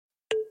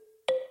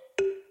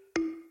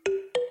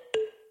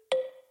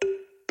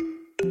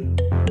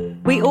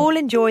We all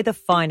enjoy the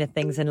finer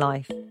things in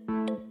life,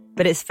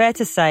 but it's fair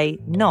to say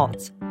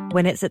not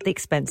when it's at the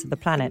expense of the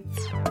planet.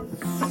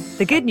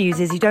 The good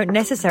news is you don't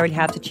necessarily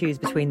have to choose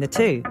between the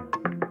two.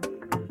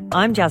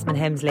 I'm Jasmine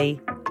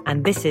Hemsley,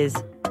 and this is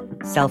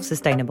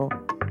Self-Sustainable.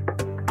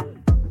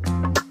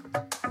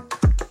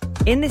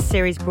 In this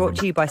series brought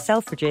to you by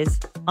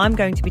Selfridges, I'm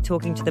going to be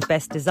talking to the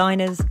best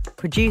designers,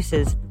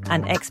 producers,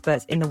 and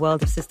experts in the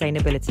world of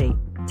sustainability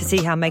to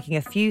see how making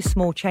a few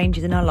small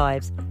changes in our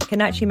lives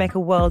can actually make a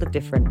world of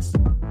difference.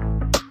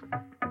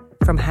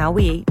 From how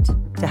we eat,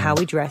 to how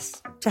we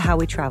dress, to how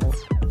we travel,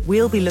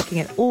 we'll be looking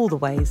at all the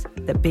ways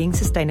that being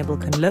sustainable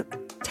can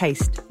look,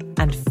 taste,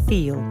 and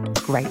feel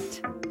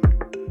great.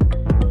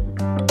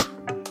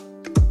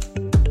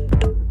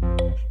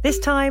 This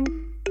time,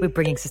 we're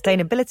bringing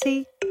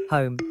sustainability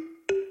home.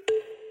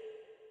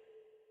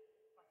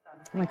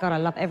 Oh my God, I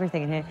love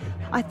everything in here.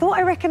 I thought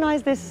I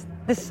recognised this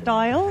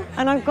style,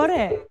 and I've got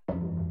it.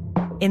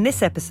 In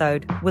this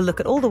episode, we'll look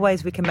at all the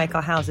ways we can make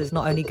our houses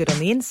not only good on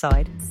the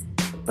inside,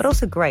 but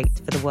also great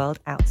for the world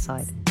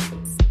outside.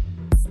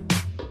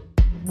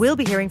 We'll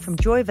be hearing from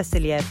Joy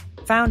Vasiliev,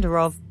 founder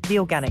of The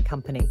Organic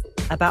Company,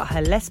 about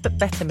her less but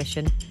better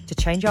mission to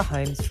change our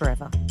homes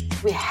forever.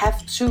 We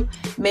have to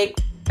make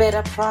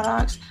better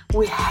products.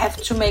 We have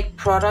to make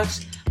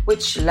products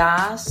which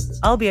last.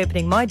 I'll be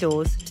opening my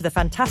doors to the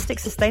fantastic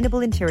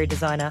sustainable interior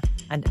designer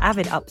and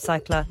avid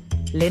upcycler,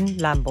 Lynn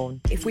Lambourne.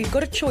 If we've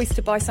got a choice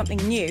to buy something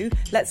new,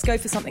 let's go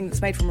for something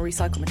that's made from a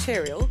recycled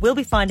material. We'll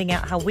be finding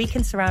out how we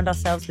can surround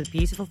ourselves with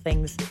beautiful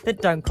things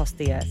that don't cost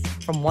the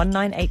earth. From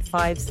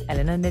 1985's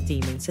Eleanor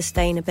Nadimi.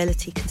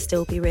 Sustainability can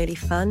still be really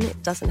fun.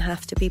 It doesn't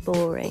have to be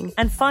boring.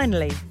 And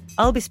finally,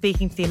 I'll be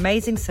speaking to the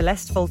amazing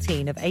Celeste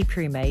Faultine of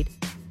Aprumade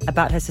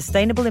about her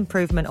sustainable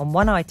improvement on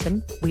one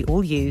item we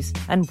all use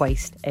and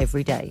waste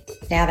every day.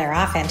 Now there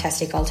are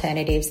fantastic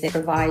alternatives that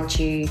provide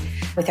you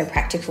with a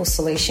practical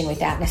solution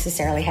without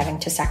necessarily having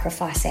to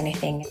sacrifice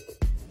anything.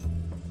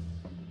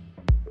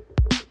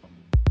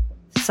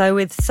 So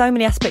with so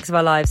many aspects of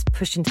our lives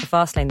pushed into the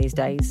fast lane these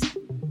days,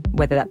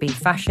 whether that be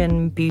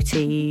fashion,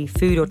 beauty,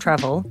 food or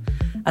travel,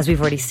 as we've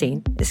already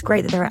seen, it's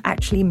great that there are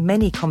actually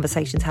many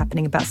conversations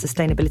happening about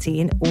sustainability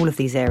in all of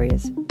these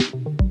areas.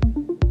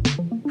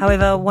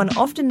 However, one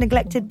often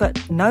neglected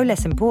but no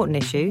less important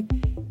issue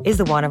is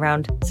the one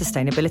around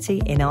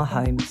sustainability in our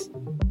homes.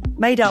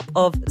 Made up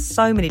of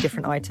so many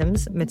different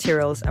items,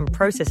 materials and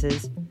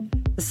processes,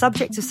 the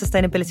subject of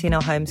sustainability in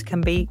our homes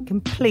can be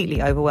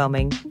completely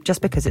overwhelming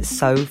just because it's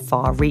so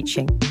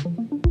far-reaching.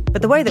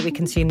 But the way that we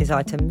consume these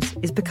items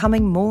is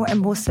becoming more and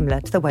more similar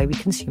to the way we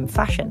consume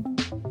fashion.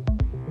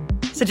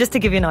 So just to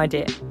give you an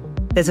idea,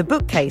 there's a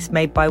bookcase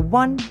made by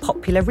one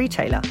popular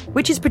retailer,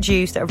 which is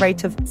produced at a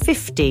rate of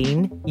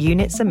 15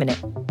 units a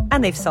minute.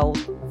 And they've sold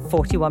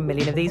 41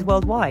 million of these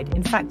worldwide.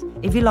 In fact,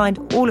 if you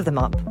lined all of them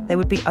up, they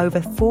would be over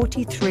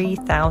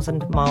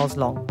 43,000 miles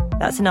long.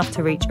 That's enough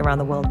to reach around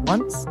the world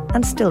once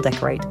and still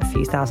decorate a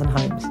few thousand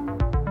homes.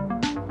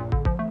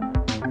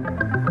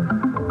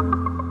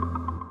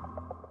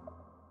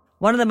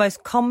 One of the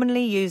most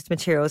commonly used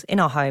materials in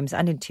our homes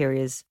and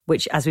interiors,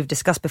 which, as we've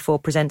discussed before,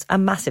 presents a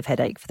massive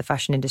headache for the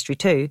fashion industry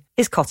too,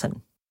 is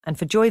cotton. And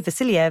for Joy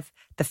Vasiliev,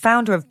 the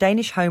founder of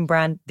Danish home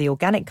brand The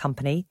Organic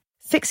Company,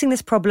 fixing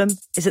this problem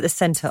is at the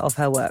centre of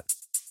her work.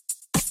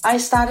 I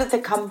started the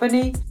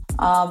company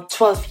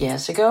 12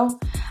 years ago.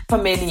 For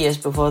many years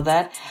before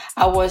that,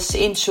 I was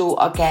into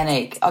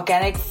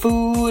organic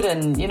food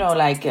and,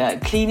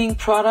 cleaning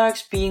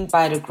products, being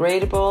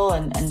biodegradable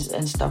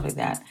and stuff like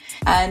that.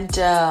 And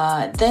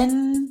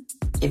then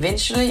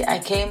eventually I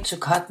came to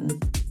cotton.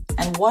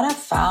 And what I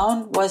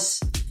found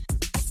was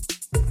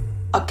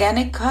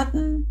organic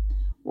cotton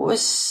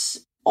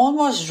was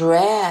almost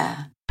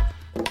rare.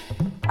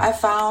 I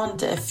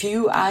found a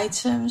few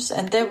items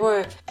and they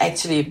were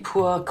actually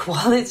poor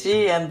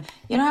quality. And,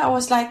 I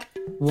was like,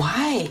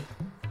 why?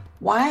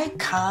 Why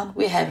can't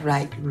we have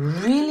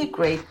really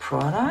great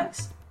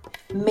products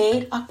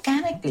made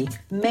organically,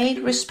 made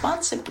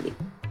responsibly?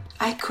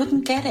 I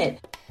couldn't get it.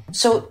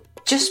 So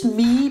just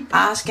me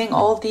asking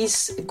all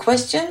these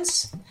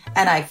questions,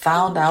 and I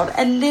found out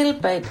a little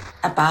bit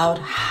about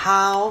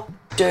how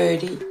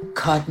dirty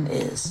cotton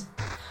is.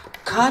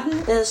 Cotton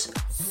is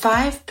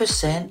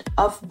 5%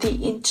 of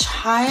the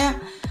entire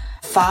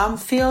farm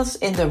fields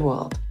in the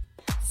world.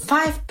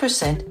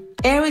 5%.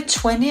 Every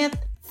 20th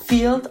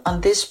field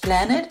on this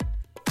planet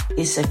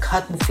is a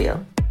cotton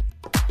field.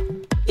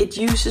 It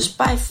uses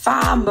by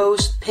far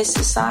most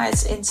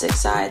pesticides,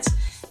 insecticides,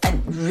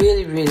 and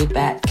really, really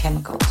bad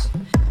chemicals.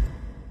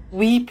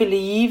 We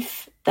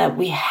believe that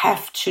we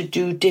have to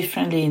do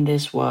differently in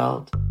this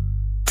world.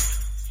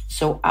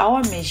 So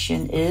our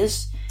mission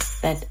is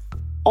that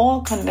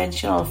all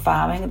conventional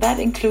farming, that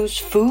includes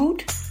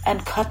food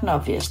and cotton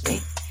obviously,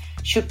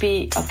 should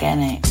be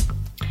organic.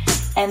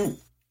 And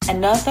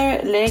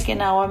another leg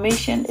in our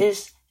mission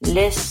is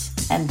less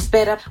and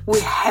better. We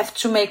have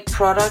to make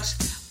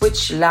products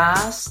which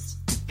last,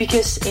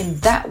 because in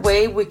that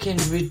way we can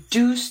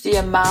reduce the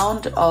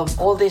amount of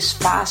all this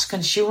fast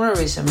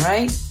consumerism,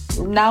 right?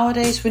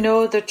 Nowadays we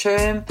know the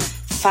term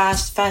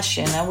fast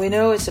fashion, and we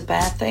know it's a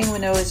bad thing. We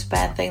know it's a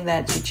bad thing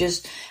that you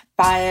just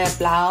buy a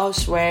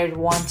blouse, wear it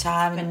one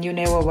time, and you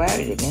never wear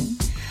it again.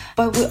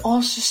 But we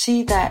also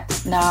see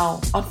that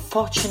now,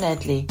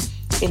 unfortunately,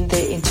 in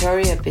the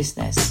interior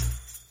business.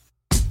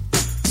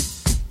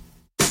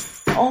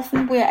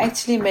 Often we are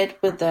actually met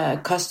with the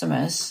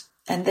customers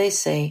and they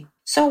say,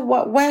 so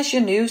where's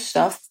your new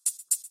stuff?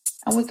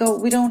 And we go,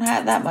 we don't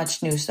have that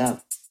much new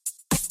stuff.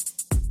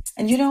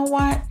 And you know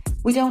what?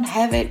 We don't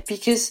have it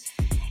because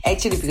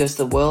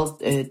the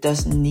world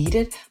doesn't need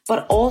it,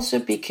 but also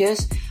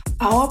because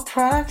our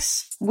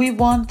products, we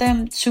want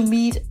them to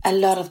meet a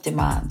lot of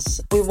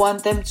demands. We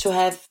want them to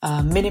have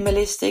a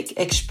minimalistic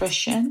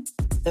expression.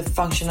 The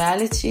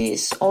functionality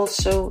is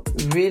also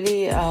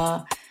really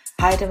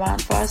high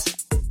demand for us.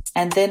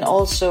 And then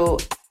also,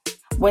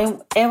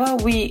 whenever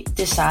we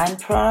design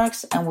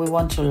products and we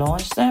want to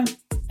launch them,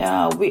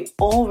 we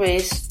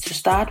always, to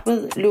start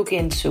with, look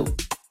into,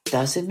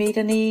 does it meet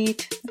a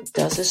need?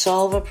 Does it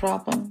solve a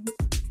problem?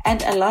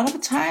 And a lot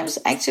of times,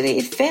 actually,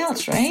 it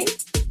fails, right?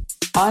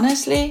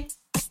 Honestly,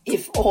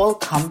 if all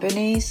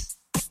companies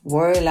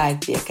were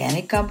like the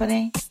organic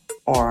company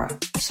or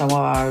some of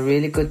our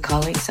really good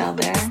colleagues out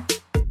there,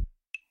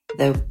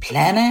 the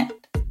planet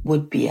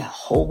would be a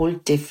whole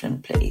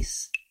different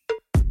place.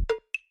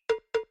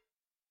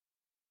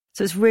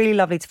 So it's really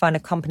lovely to find a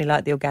company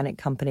like The Organic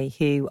Company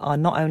who are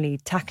not only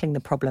tackling the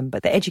problem,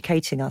 but they're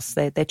educating us.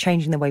 They're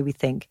changing the way we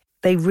think.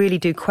 They really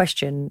do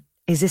question,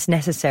 is this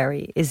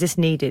necessary? Is this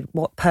needed?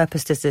 What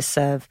purpose does this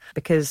serve?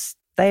 Because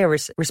they are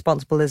as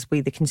responsible as we,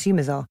 the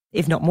consumers, are,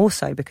 if not more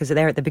so, because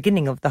they're at the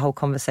beginning of the whole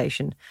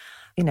conversation.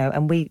 You know,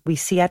 and we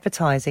see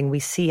advertising, we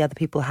see other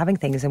people having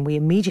things, and we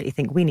immediately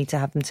think we need to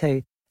have them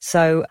too.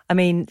 So, I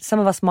mean, some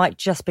of us might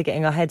just be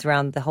getting our heads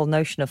around the whole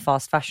notion of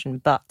fast fashion,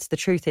 but the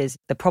truth is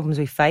the problems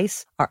we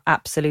face are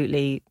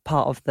absolutely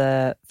part of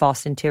the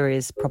fast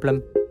interiors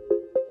problem.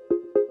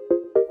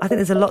 I think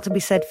there's a lot to be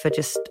said for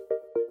just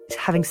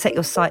having set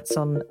your sights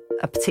on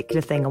a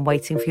particular thing and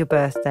waiting for your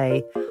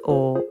birthday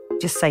or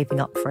just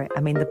saving up for it. I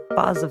mean, the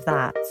buzz of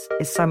that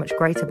is so much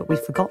greater, but we've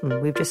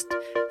forgotten. We've just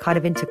kind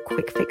of into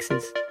quick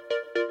fixes.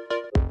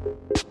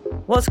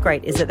 What's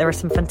great is that there are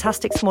some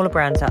fantastic smaller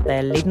brands out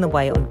there leading the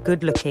way on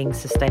good-looking,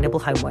 sustainable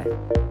homeware.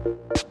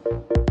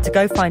 To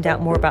go find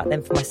out more about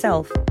them for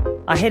myself,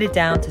 I headed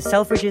down to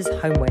Selfridges'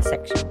 homeware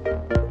section.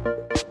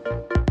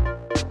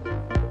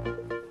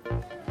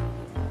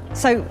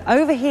 So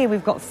over here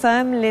we've got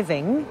Firm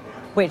Living,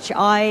 which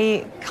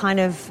I kind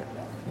of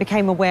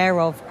became aware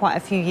of quite a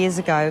few years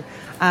ago.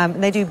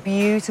 They do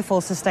beautiful,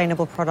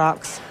 sustainable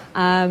products.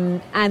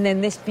 And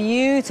then this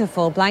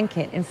beautiful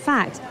blanket. In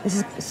fact, this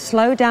is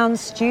Slow Down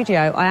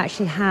Studio. I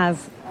actually have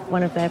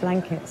one of their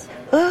blankets.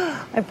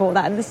 I bought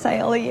that in the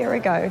sale a year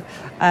ago.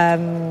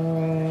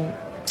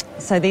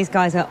 So these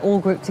guys are all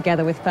grouped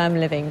together with Firm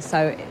Living.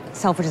 So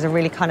Selfridges are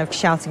really kind of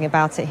shouting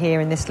about it here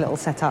in this little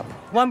setup.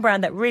 One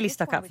brand that really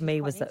stuck out for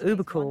me was the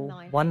Uber Cool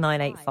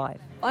 1985.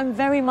 I'm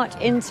very much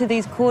into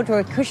these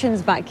corduroy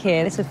cushions back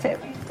here. This would fit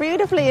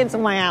beautifully into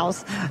my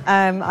house.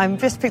 I've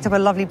just picked up a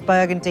lovely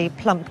burgundy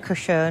plump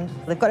cushion.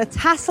 They've got a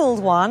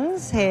tasseled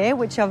ones here,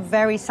 which are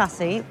very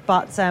sassy,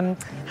 but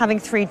having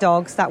 3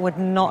 dogs, that would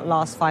not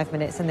last 5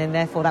 minutes, and then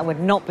therefore that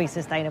would not be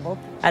sustainable.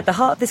 At the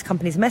heart of this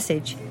company's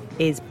message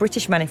is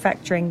British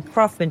manufacturing,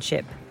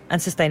 craftsmanship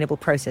and sustainable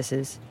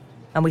processes.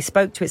 And we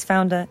spoke to its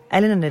founder,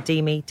 Eleanor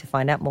Nadimi, to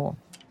find out more.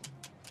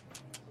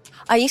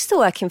 I used to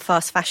work in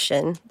fast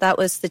fashion. That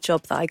was the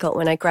job that I got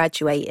when I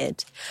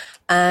graduated.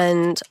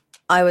 And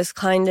I was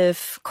kind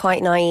of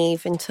quite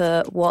naive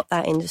into what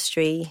that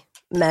industry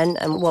meant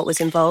and what was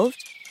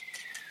involved.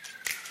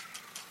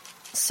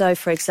 So,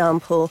 for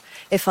example,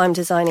 if I'm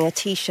designing a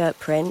T-shirt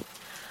print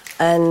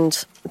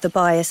and the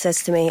buyer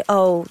says to me,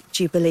 oh,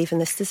 do you believe in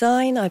this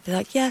design? I'd be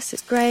like, yes,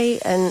 it's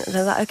great. And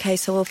they're like, okay,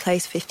 so we'll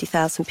place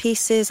 50,000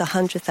 pieces,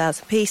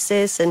 100,000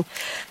 pieces. And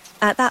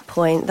at that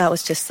point, that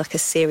was just like a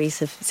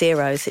series of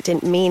zeros. It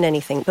didn't mean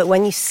anything. But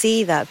when you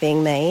see that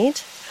being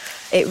made,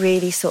 it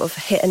really sort of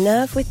hit a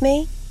nerve with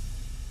me.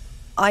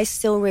 I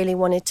still really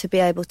wanted to be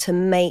able to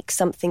make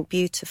something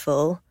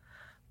beautiful,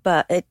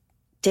 but it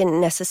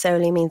didn't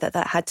necessarily mean that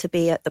that had to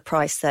be at the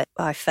price that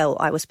I felt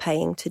I was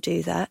paying to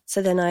do that.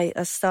 So then I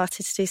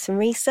started to do some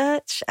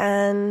research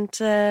and,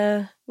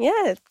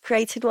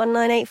 created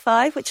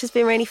 1985, which has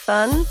been really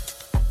fun.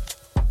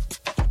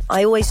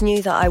 I always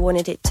knew that I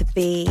wanted it to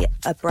be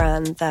a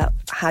brand that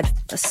had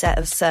a set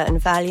of certain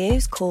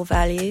values, core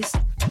values.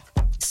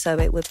 So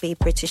it would be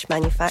British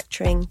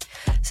manufacturing,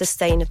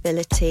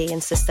 sustainability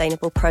and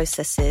sustainable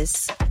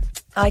processes.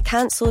 I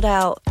cancelled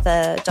out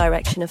the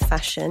direction of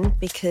fashion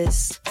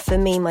because for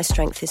me, my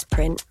strength is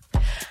print.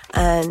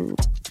 And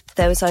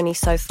there was only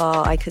so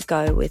far I could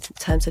go with in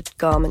terms of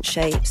garment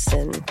shapes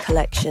and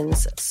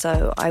collections.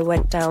 So I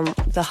went down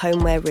the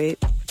homeware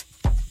route.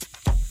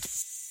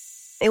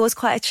 It was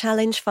quite a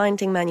challenge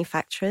finding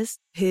manufacturers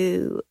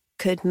who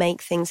could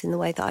make things in the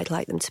way that I'd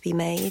like them to be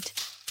made.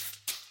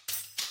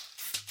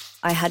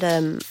 I had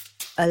a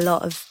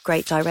lot of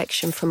great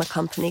direction from a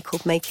company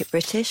called Make It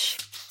British.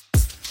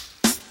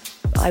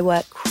 I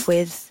work work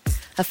with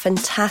a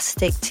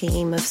fantastic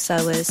team of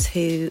sewers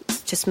who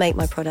just make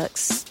my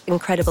products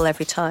incredible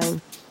every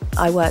time.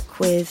 I work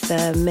with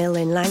a mill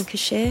in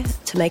Lancashire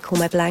to make all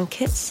my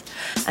blankets,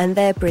 and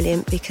they're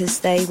brilliant because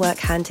they work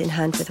hand in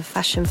hand with a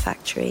fashion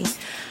factory,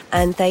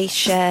 and they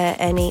share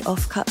any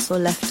offcuts or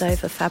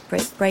leftover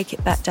fabric, break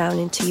it back down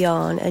into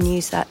yarn and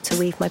use that to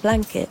weave my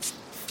blankets.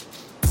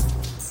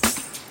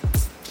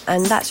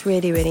 And that's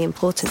really, really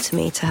important to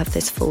me, to have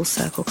this full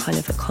circle kind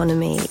of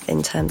economy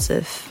in terms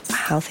of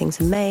how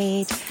things are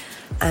made.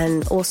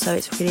 And also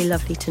it's really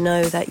lovely to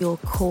know that your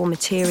core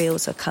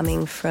materials are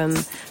coming from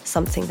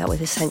something that would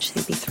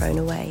essentially be thrown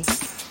away.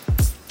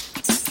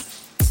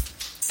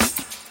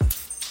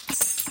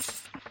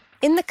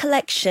 In the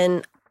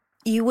collection,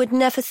 you would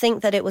never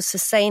think that it was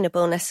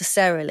sustainable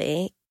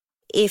necessarily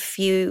if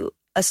you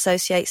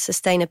associate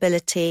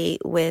sustainability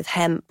with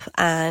hemp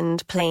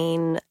and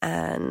plain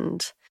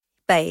and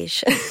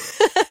beige.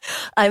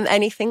 I'm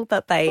anything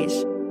but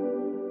beige.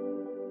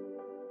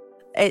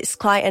 It's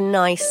quite a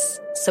nice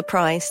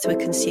surprise to a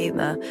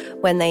consumer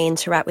when they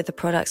interact with the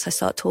products. I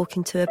start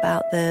talking to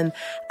about them,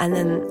 and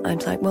then I'm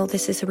like, well,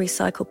 this is a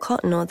recycled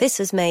cotton, or this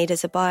is made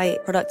as a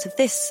byproduct of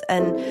this.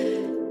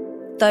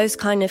 And those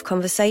kind of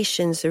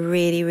conversations are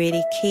really,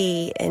 really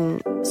key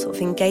in sort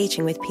of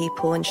engaging with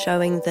people and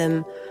showing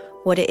them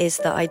what it is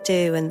that I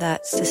do, and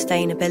that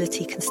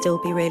sustainability can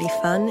still be really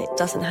fun. It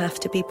doesn't have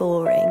to be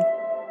boring.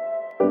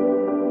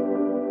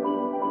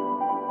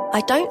 I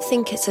don't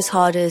think it's as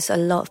hard as a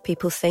lot of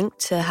people think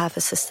to have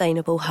a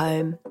sustainable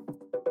home.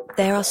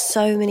 There are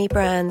so many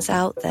brands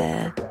out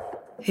there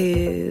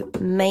who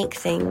make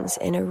things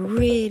in a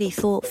really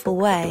thoughtful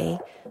way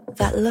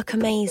that look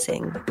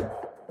amazing.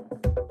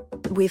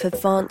 We've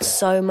advanced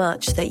so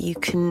much that you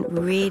can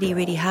really,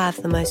 really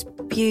have the most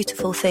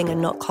beautiful thing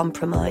and not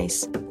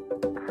compromise.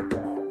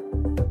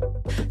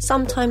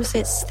 Sometimes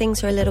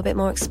things are a little bit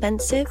more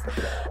expensive,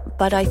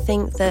 but I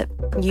think that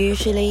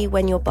usually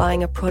when you're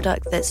buying a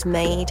product that's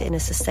made in a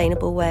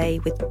sustainable way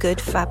with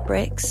good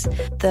fabrics,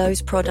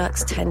 those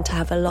products tend to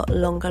have a lot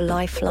longer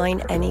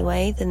lifeline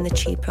anyway than the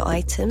cheaper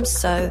items.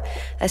 So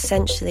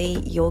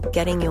essentially you're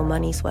getting your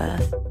money's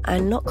worth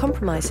and not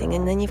compromising,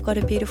 and then you've got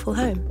a beautiful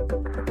home.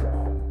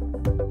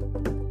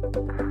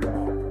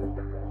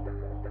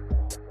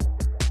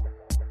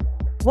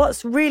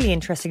 What's really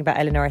interesting about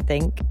Eleanor, I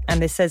think,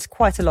 and this says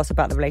quite a lot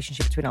about the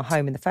relationship between our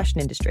home and the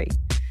fashion industry,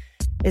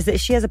 is that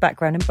she has a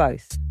background in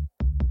both.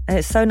 And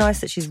it's so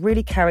nice that she's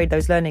really carried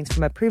those learnings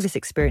from her previous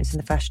experience in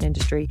the fashion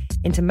industry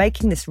into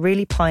making this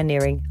really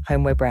pioneering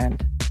homeware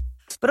brand.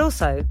 But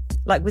also,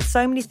 like with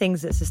so many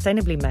things that's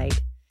sustainably made,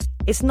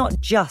 it's not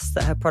just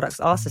that her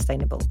products are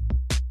sustainable,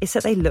 it's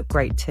that they look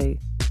great too.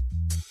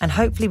 And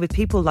hopefully with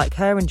people like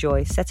her and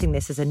Joy setting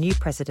this as a new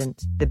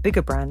precedent, the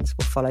bigger brands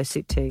will follow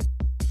suit too.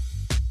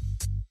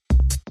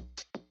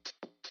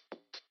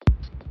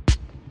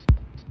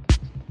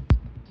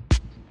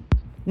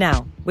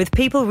 Now, with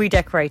people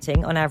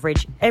redecorating on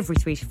average every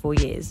 3 to 4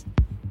 years,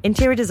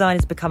 interior design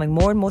is becoming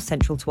more and more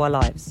central to our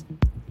lives.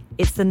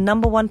 It's the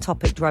 #1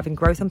 topic driving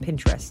growth on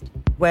Pinterest,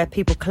 where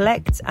people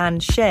collect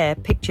and share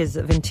pictures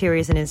of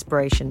interiors and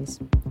inspirations.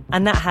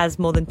 And that has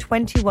more than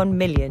 21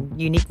 million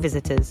unique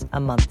visitors a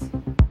month.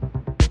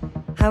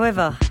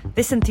 However,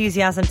 this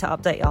enthusiasm to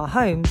update our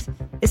homes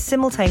is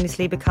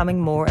simultaneously becoming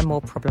more and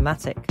more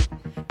problematic,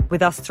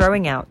 with us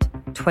throwing out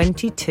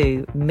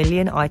 22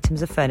 million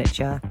items of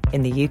furniture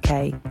in the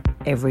UK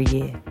every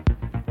year.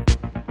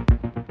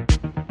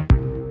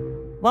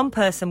 One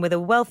person with a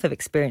wealth of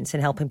experience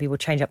in helping people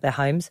change up their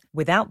homes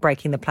without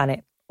breaking the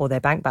planet or their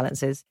bank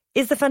balances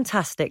is the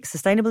fantastic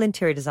sustainable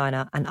interior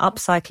designer and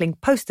upcycling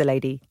poster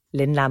lady,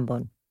 Lynn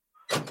Lambourne.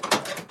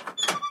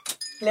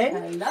 Lynn?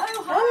 Hello,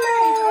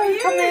 hi. How are you?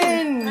 Come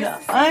in. Nice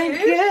to see I'm you.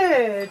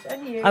 good.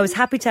 And you? I was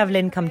happy to have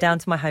Lynn come down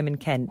to my home in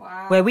Kent,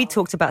 where we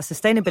talked about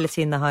sustainability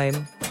in the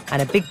home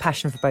and a big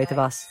passion for both of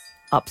us,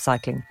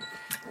 upcycling.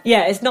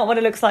 Yeah, it's not what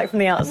it looks like from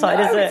the outside,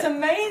 is it? It's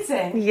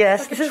amazing.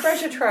 Yes. It's like a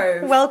treasure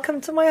trove.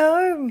 Welcome to my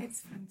home.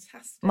 It's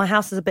fantastic. My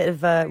house is a bit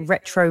of a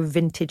retro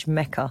vintage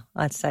mecca,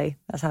 I'd say.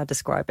 That's how I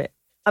describe it.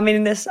 I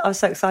mean, I was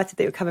so excited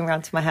that you were coming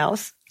around to my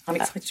house. I'm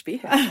excited to be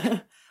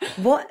here.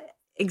 What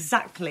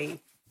exactly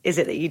is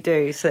it that you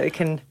do so that I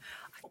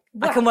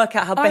can work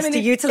out how best to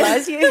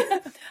utilise you?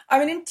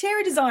 I'm an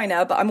interior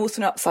designer, but I'm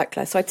also an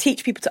upcycler. So I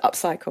teach people to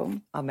upcycle.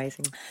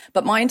 Amazing.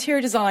 But my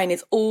interior design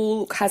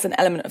has an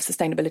element of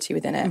sustainability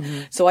within it.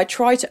 Mm-hmm. So I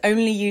try to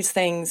only use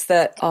things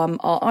that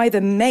are either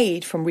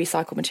made from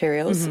recycled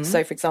materials. Mm-hmm.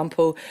 So, for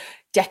example,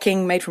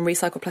 decking made from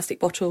recycled plastic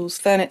bottles,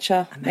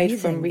 furniture made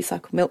from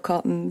recycled milk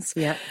cartons,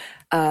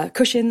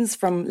 cushions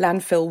from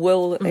landfill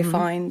wool that they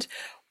find.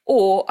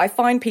 Or I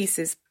find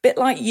pieces, bit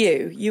like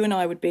you and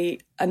I would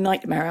be a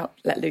nightmare out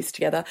let loose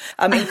together,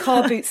 in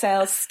car boot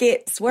sales,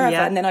 skips, wherever,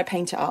 and then I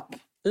paint it up.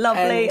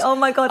 Lovely. Oh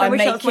my God, I wish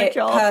that was my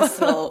job. I make it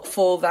personal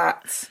for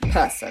that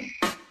person.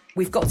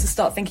 We've got to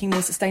start thinking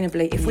more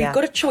sustainably. If we've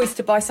got a choice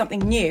to buy something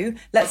new,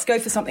 let's go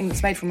for something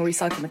that's made from a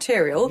recycled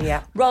material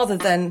rather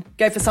than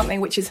go for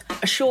something which is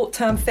a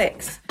short-term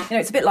fix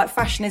it's a bit like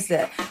fashion, isn't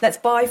it? Let's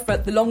buy for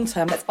the long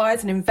term. Let's buy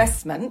as an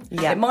investment.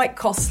 Yeah. It might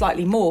cost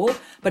slightly more,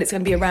 but it's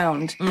going to be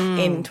around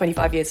in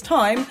 25 years'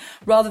 time,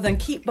 rather than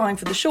keep buying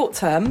for the short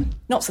term,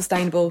 not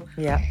sustainable,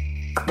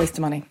 waste of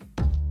money.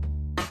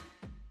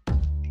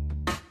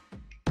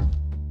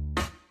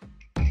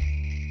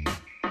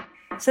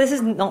 So this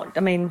is not,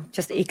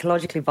 just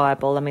ecologically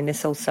viable.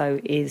 This also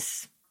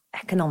is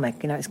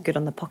economic. It's good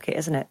on the pocket,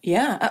 isn't it?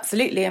 Yeah,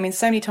 absolutely.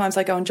 So many times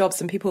I go on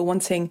jobs and people are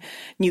wanting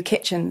new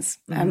kitchens.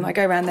 I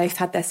go around, they've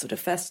had their sort of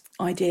first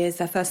ideas,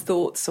 their first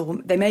thoughts, or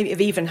they may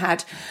have even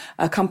had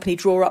a company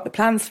draw up the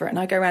plans for it. And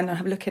I go around and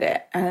have a look at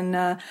it.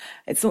 And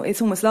it's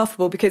almost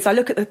laughable, because I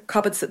look at the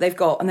cupboards that they've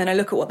got and then I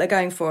look at what they're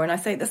going for and I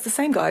say, that's the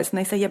same, guys. And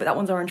they say, yeah, but that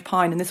one's orange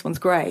pine and this one's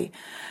grey.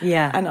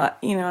 Yeah. And I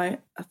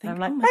think,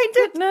 oh my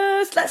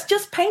goodness, let's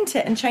just paint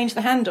it and change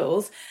the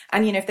handles.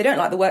 And, if they don't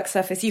like the work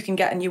surface, you can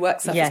get a new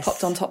work surface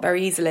popped on top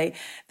very easily.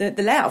 The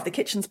layout of the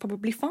kitchen's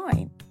probably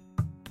fine.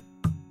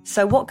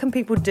 So what can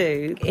people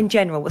do in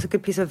general? What's a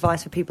good piece of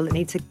advice for people that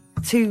need to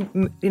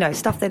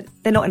stuff that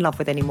they're not in love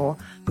with anymore,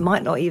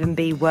 might not even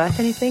be worth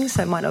anything,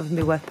 so it might not even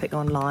be worth putting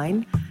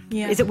online?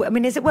 Yeah. Is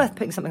it worth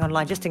putting something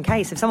online just in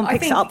case if someone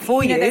picks it up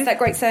for you? There's that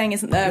great saying,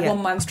 isn't there?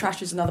 One man's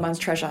trash is another man's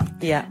treasure.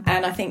 Yeah.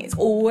 And I think it's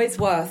always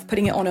worth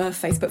putting it on a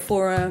Facebook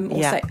forum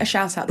or say a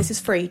shout out. This is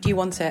free. Do you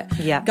want it?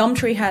 Yeah.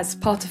 Gumtree has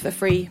part of a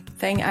free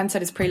thing, and so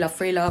does Pre-Loved,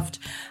 Free Loved,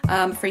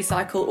 Free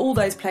Cycle, all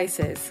those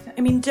places.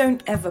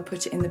 Don't ever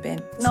put it in the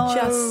bin. It's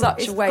just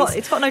such a waste.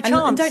 It's got no chance.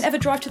 And don't ever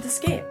drive to the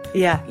skip.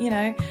 Yeah.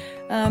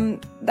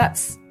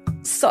 That's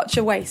such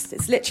a waste.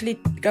 It's literally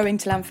going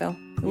to landfill.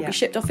 It will be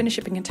shipped off in a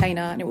shipping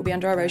container and it will be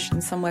under our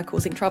oceans somewhere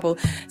causing trouble.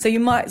 So you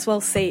might as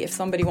well see if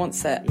somebody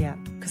wants it. Yeah.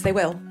 Because they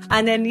will.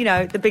 And then,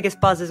 the biggest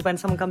buzz is when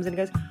someone comes in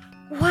and goes,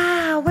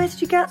 wow, where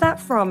did you get that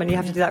from? And you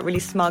have to do that really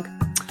smug.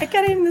 I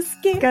got it in the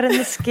skip. Got it in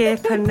the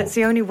skip and it's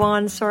the only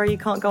one. Sorry, you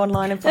can't go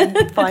online and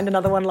find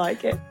another one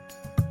like it.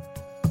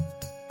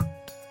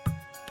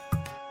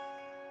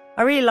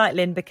 I really like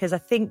Lynn because I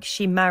think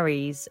she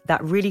marries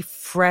that really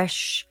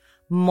fresh,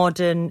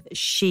 modern,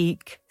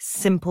 chic,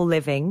 simple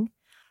living,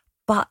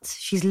 but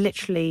she's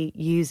literally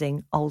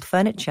using old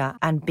furniture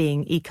and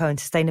being eco and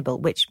sustainable,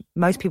 which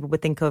most people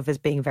would think of as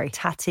being very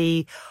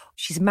tatty.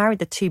 She's married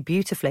the two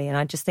beautifully, and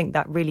I just think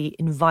that really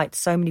invites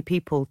so many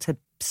people to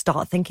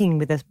start thinking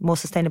with a more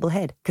sustainable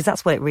head, because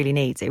that's what it really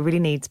needs. It really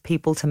needs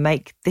people to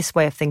make this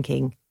way of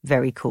thinking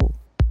very cool.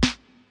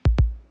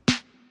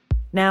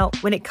 Now,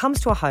 when it comes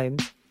to our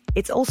homes,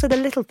 it's also the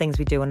little things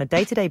we do on a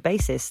day-to-day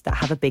basis that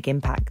have a big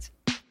impact.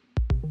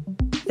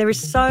 There are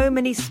so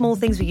many small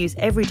things we use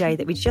every day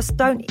that we just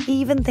don't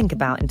even think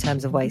about in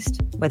terms of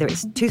waste, whether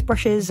it's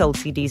toothbrushes, old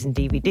CDs and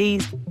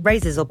DVDs,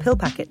 razors or pill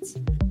packets.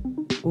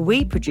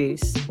 We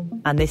produce,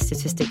 and this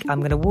statistic I'm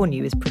going to warn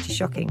you is pretty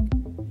shocking,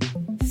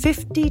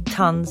 50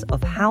 tonnes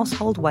of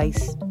household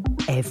waste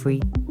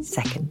every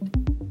second.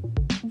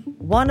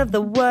 One of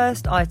the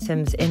worst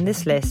items in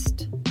this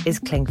list is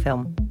cling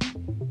film.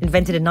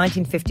 Invented in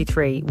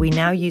 1953, we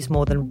now use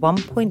more than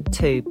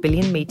 1.2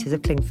 billion metres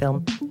of cling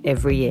film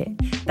every year.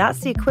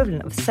 That's the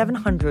equivalent of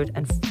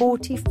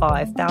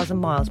 745,000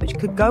 miles, which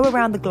could go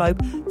around the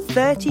globe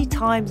 30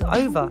 times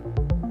over.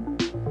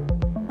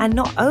 And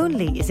not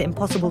only is it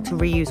impossible to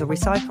reuse or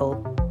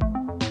recycle,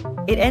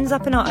 it ends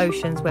up in our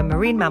oceans where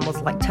marine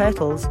mammals like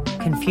turtles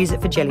confuse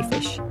it for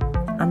jellyfish,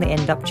 and they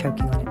end up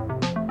choking on it.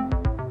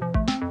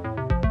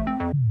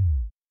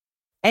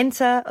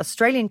 Enter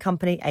Australian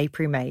company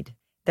Apiary Made.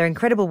 Their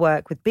incredible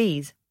work with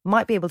bees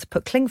might be able to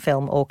put cling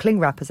film, or cling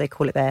wrap as they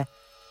call it there,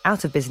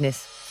 out of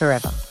business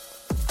forever.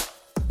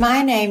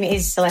 My name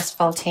is Celeste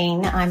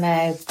Faltine. I'm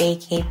a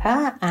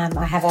beekeeper.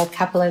 I have a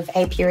couple of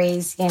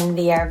apiaries in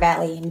the Yarra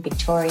Valley in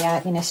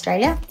Victoria in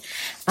Australia.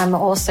 I'm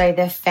also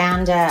the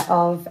founder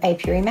of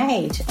Apiary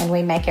Made, and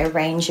we make a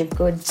range of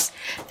goods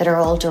that are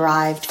all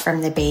derived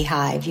from the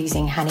beehive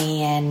using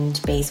honey and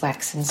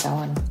beeswax and so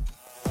on.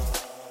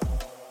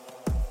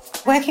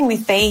 Working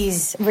with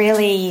bees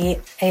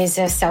really is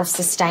a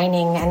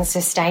self-sustaining and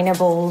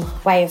sustainable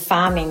way of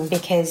farming,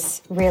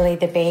 because really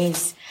the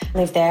bees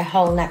live their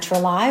whole natural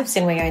lives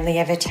and we only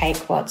ever take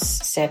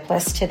what's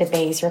surplus to the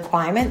bees'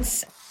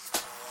 requirements.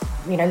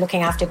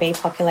 Looking after bee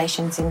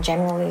populations in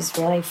general is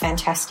really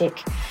fantastic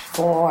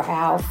for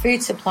our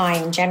food supply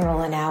in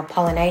general and our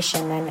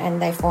pollination,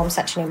 and they form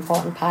such an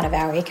important part of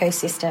our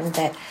ecosystem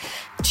that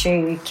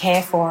to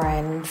care for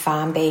and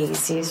farm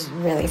bees is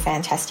really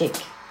fantastic.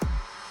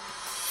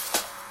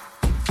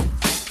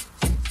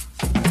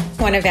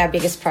 One of our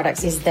biggest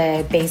products is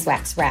the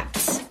beeswax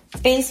wraps.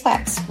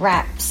 Beeswax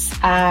wraps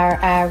are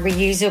a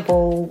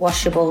reusable,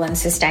 washable and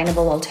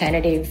sustainable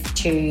alternative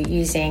to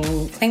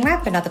using cling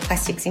wrap and other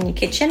plastics in your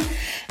kitchen.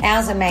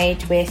 Ours are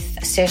made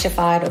with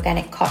certified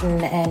organic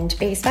cotton and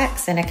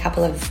beeswax and a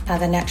couple of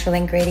other natural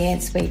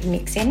ingredients we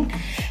mix in.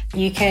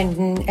 You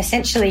can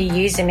essentially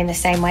use them in the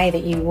same way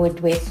that you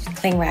would with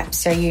cling wrap.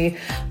 So you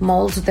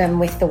mould them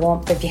with the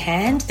warmth of your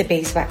hand. The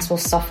beeswax will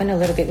soften a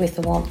little bit with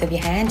the warmth of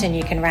your hand, and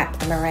you can wrap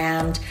them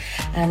around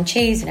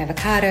cheese and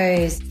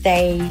avocados.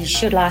 They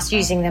should last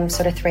using them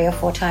sort of 3 or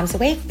 4 times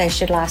times a week. They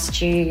should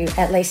last you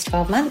at least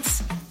 12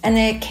 months. And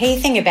the key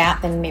thing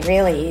about them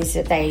really is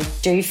that they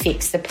do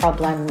fix the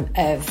problem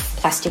of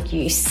plastic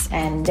use,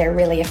 and they're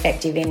really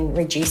effective in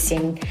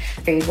reducing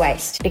food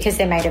waste. Because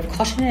they're made of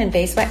cotton and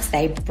beeswax,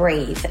 they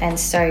breathe. And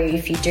so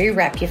if you do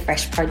wrap your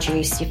fresh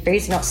produce, your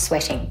food's not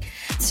sweating.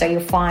 So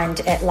you'll find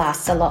it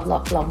lasts a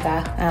lot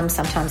longer,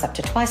 sometimes up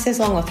to twice as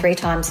long or 3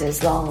 times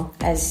as long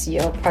as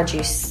your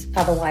produce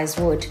otherwise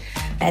would.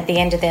 At the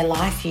end of their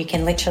life, you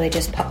can literally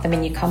just pop them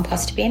in your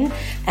compost bin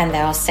and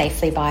they'll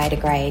safely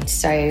biodegrade.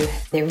 So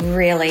they're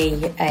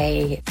really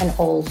an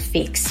all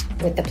fix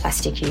with the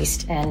plastic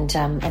use and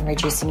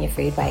reducing your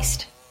food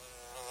waste.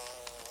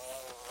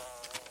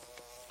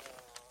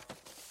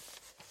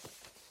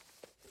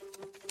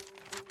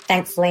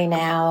 Thankfully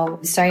now,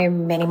 so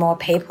many more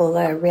people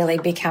are really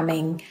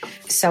becoming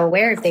so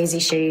aware of these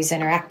issues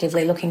and are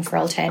actively looking for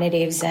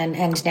alternatives.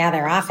 And now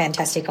there are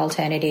fantastic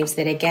alternatives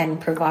that, again,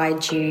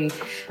 provide you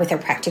with a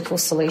practical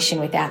solution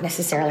without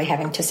necessarily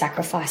having to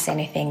sacrifice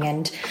anything.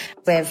 And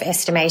we've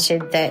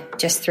estimated that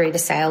just through the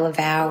sale of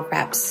our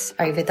wraps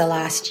over the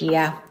last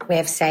year, we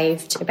have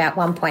saved about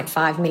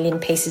 1.5 million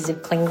pieces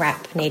of cling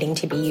wrap needing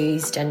to be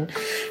used and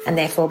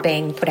therefore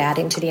being put out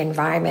into the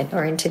environment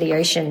or into the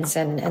oceans.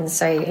 And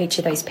so each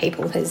of those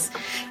people has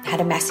had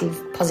a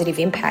massive positive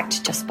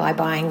impact just by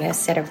buying a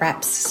set of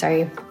wraps.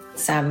 So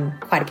it's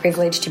quite a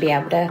privilege to be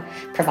able to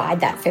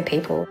provide that for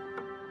people.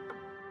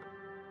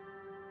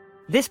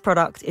 This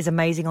product is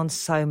amazing on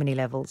so many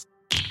levels.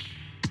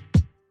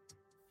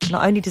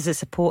 Not only does it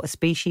support a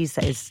species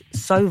that is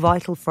so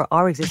vital for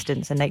our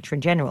existence and nature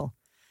in general,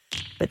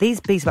 but these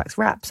beeswax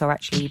wraps are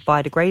actually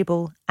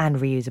biodegradable and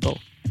reusable.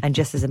 And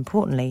just as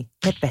importantly,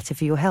 they're better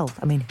for your health.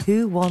 I mean,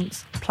 who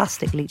wants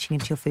plastic leaching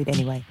into your food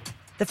anyway?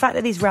 The fact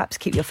that these wraps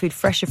keep your food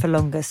fresher for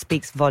longer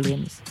speaks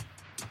volumes.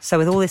 So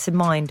with all this in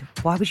mind,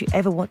 why would you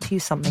ever want to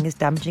use something as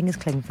damaging as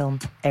cling film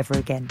ever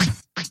again?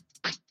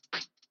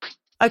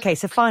 Okay,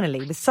 so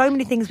finally, with so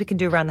many things we can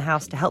do around the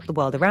house to help the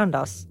world around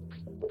us,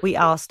 we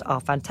asked our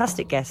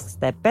fantastic guests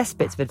their best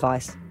bits of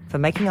advice for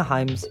making our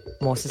homes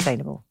more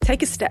sustainable.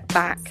 Take a step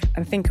back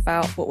and think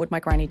about, what would my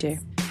granny do?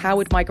 How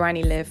would my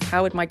granny live?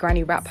 How would my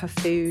granny wrap her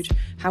food?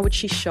 How would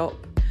she shop?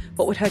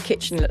 What would her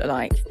kitchen look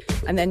like?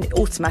 And then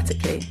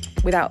automatically,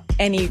 without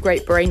any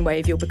great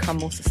brainwave, you'll become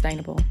more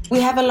sustainable.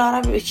 We have a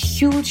lot of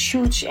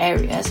huge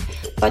areas,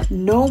 but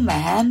no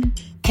man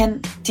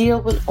can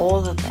deal with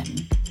all of them.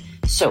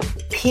 So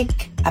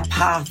pick a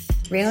path.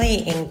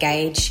 Really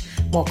engage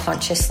more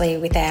consciously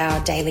with our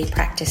daily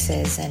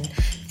practices and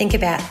think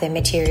about the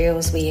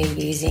materials we are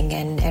using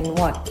and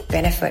what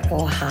benefit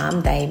or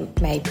harm they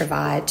may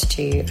provide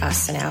to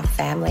us and our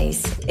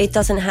families. It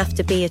doesn't have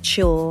to be a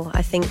chore.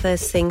 I think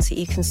there's things that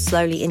you can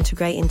slowly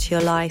integrate into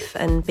your life,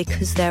 and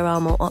because there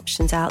are more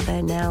options out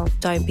there now,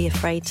 don't be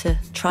afraid to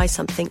try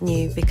something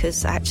new,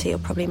 because actually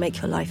it'll probably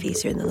make your life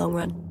easier in the long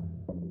run.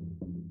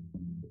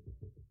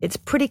 It's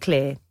pretty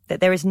clear that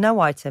there is no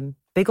item,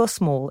 big or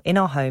small, in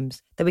our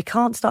homes that we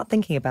can't start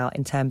thinking about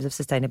in terms of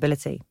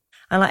sustainability.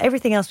 And like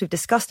everything else we've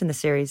discussed in the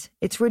series,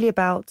 it's really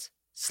about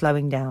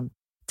slowing down,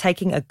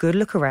 taking a good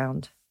look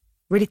around,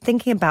 really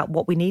thinking about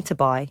what we need to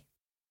buy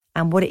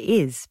and what it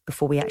is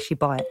before we actually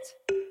buy it.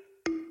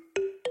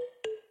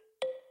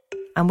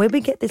 And when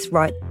we get this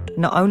right,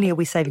 not only are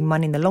we saving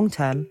money in the long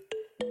term,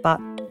 but,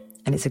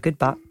 and it's a good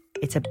but,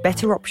 it's a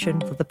better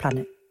option for the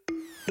planet.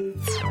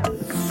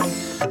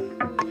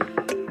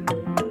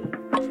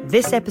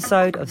 This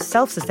episode of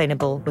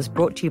Self-Sustainable was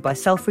brought to you by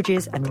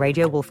Selfridges and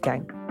Radio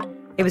Wolfgang.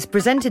 It was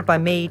presented by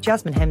me,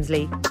 Jasmine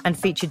Hemsley, and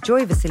featured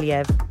Joy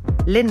Vasiliev,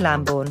 Lynn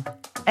Lambourne,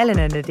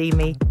 Eleanor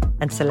Nadimi,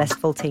 and Celeste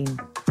Fultine.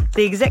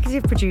 The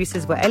executive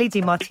producers were Ellie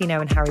DiMartino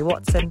and Harry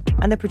Watson,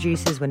 and the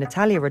producers were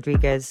Natalia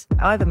Rodriguez,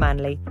 Ivor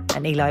Manley,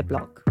 and Eli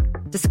Block.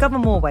 Discover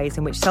more ways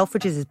in which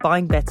Selfridges is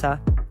buying better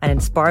and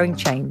inspiring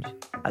change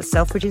at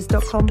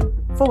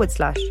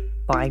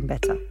selfridges.com/buying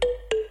better.